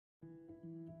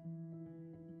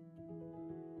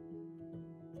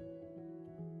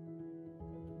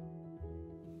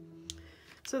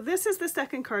So this is the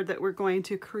second card that we're going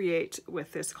to create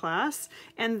with this class,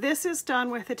 and this is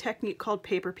done with a technique called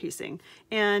paper piecing.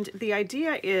 And the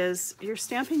idea is you're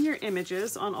stamping your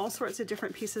images on all sorts of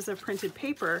different pieces of printed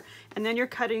paper, and then you're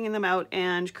cutting them out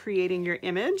and creating your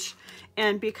image.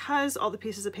 And because all the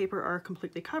pieces of paper are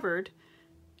completely covered,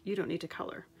 you don't need to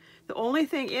color. The only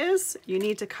thing is you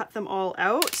need to cut them all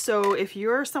out. So if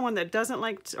you're someone that doesn't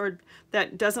like or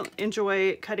that doesn't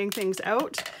enjoy cutting things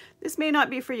out, this may not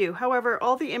be for you. However,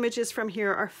 all the images from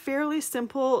here are fairly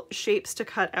simple shapes to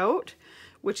cut out,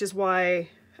 which is why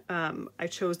I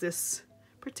chose this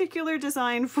particular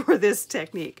design for this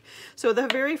technique. So the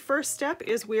very first step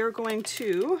is we are going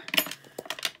to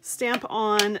stamp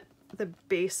on the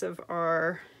base of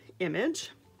our image.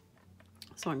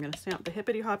 So I'm going to stamp the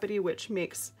Hippity Hoppity, which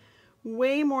makes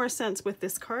way more sense with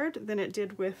this card than it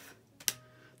did with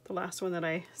the last one that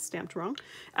I stamped wrong.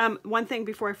 One thing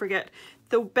before I forget,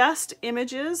 the best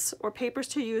images or papers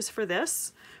to use for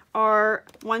this are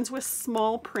ones with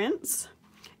small prints.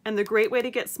 And the great way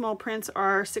to get small prints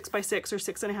are 6x6 or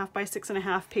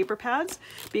 6.5x6.5 paper pads,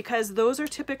 because those are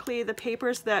typically the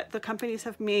papers that the companies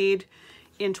have made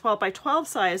in 12x12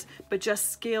 size, but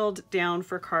just scaled down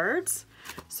for cards.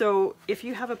 So if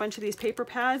you have a bunch of these paper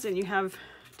pads and you have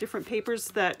different papers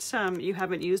that you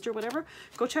haven't used or whatever,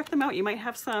 go check them out. You might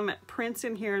have some prints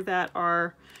in here that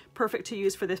are perfect to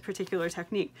use for this particular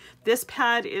technique. This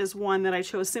pad is one that I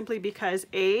chose simply because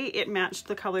A, it matched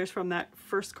the colors from that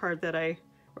first card that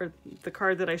or the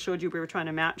card that I showed you we were trying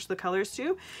to match the colors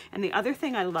to. And the other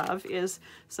thing I love is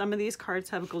some of these cards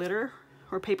have glitter,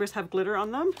 or papers have glitter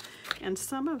on them, and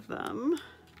some of them,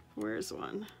 where's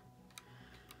one?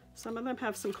 Some of them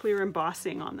have some clear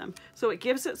embossing on them. So it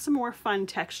gives it some more fun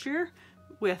texture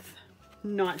with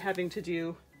not having to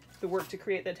do the work to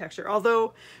create that texture.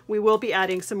 Although we will be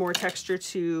adding some more texture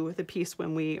to the piece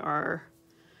when we are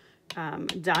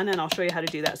done, and I'll show you how to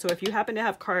do that. So if you happen to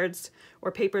have cards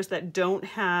or papers that don't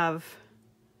have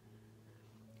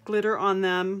glitter on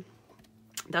them,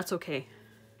 that's okay.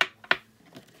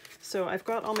 So I've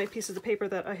got all my pieces of paper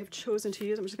that I have chosen to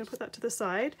use. I'm just gonna put that to the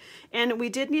side. And we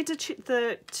did need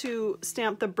to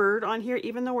stamp the bird on here,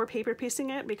 even though we're paper piecing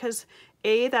it, because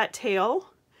A, that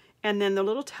tail, and then the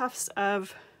little tufts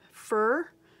of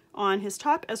fur on his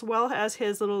top, as well as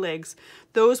his little legs.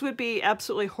 Those would be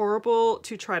absolutely horrible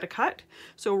to try to cut.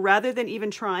 So rather than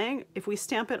even trying, if we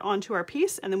stamp it onto our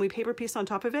piece and then we paper piece on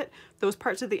top of it, those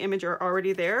parts of the image are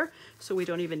already there, so we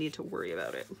don't even need to worry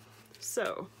about it.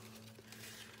 So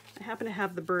I happen to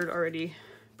have the bird already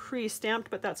pre-stamped,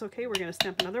 but that's okay. We're gonna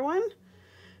stamp another one.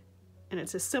 And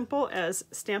it's as simple as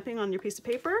stamping on your piece of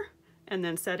paper and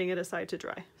then setting it aside to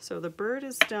dry. So the bird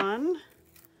is done.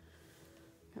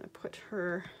 I'm gonna put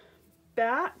her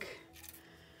back.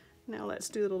 Now let's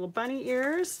do the little bunny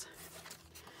ears.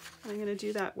 I'm gonna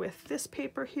do that with this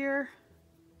paper here.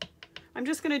 I'm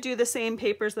just gonna do the same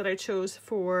papers that I chose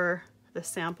for the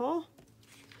sample.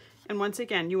 And once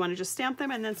again, you want to just stamp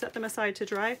them and then set them aside to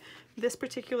dry. This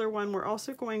particular one, we're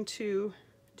also going to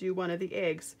do one of the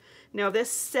eggs. Now this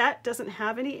set doesn't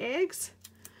have any eggs,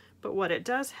 but what it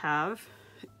does have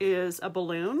is a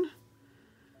balloon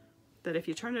that if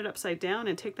you turn it upside down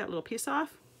and take that little piece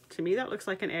off, to me that looks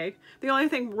like an egg. The only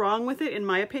thing wrong with it, in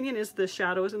my opinion, is the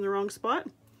shadow is in the wrong spot,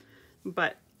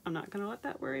 but I'm not gonna let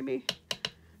that worry me.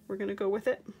 We're gonna go with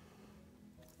it.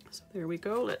 So there we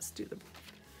go. Let's do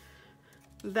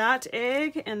that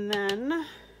egg, and then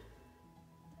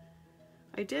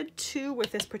I did two with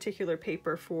this particular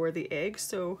paper for the egg,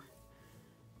 so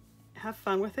have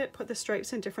fun with it. Put the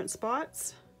stripes in different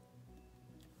spots.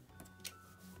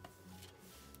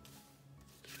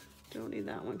 Don't need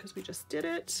that one because we just did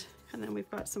it. And then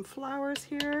we've got some flowers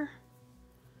here.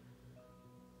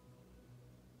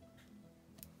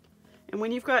 And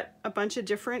when you've got a bunch of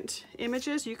different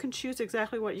images, you can choose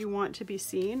exactly what you want to be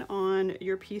seen on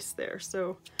your piece there.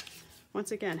 So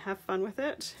once again, have fun with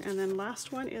it. And then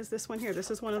last one is this one here. This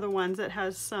is one of the ones that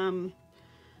has some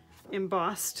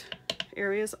embossed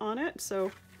areas on it.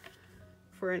 So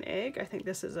for an egg, I think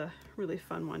this is a really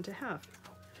fun one to have.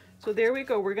 So there we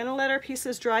go. We're gonna let our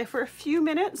pieces dry for a few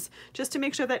minutes just to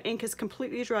make sure that ink is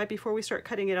completely dry before we start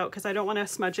cutting it out, because I don't want to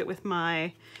smudge it with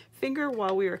my finger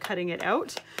while we are cutting it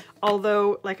out.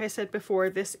 Although, like I said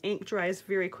before, this ink dries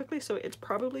very quickly, so it's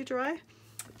probably dry.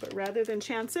 But rather than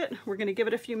chance it, we're gonna give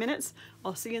it a few minutes.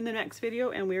 I'll see you in the next video,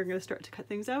 and we are gonna start to cut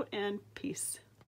things out, and peace.